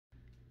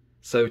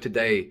So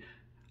today,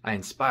 I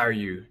inspire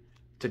you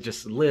to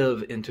just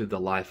live into the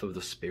life of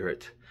the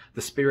Spirit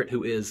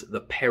who is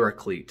the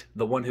Paraclete,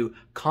 the one who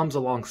comes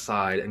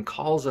alongside and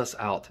calls us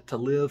out to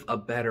live a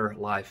better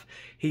life.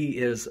 He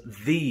is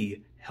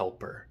the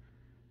helper,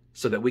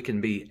 so that we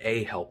can be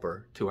a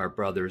helper to our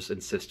brothers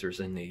and sisters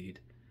in need.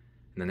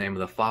 In the name of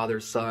the Father,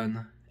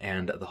 Son,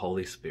 and the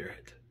Holy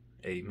Spirit.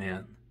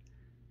 Amen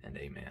and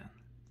amen.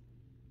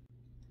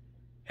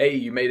 Hey,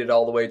 you made it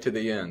all the way to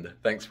the end.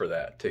 Thanks for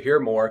that. To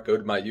hear more, go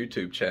to my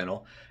YouTube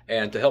channel.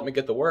 And to help me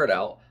get the word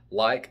out,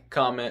 like,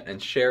 comment,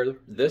 and share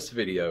this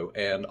video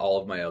and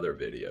all of my other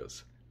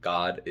videos.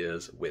 God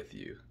is with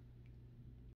you.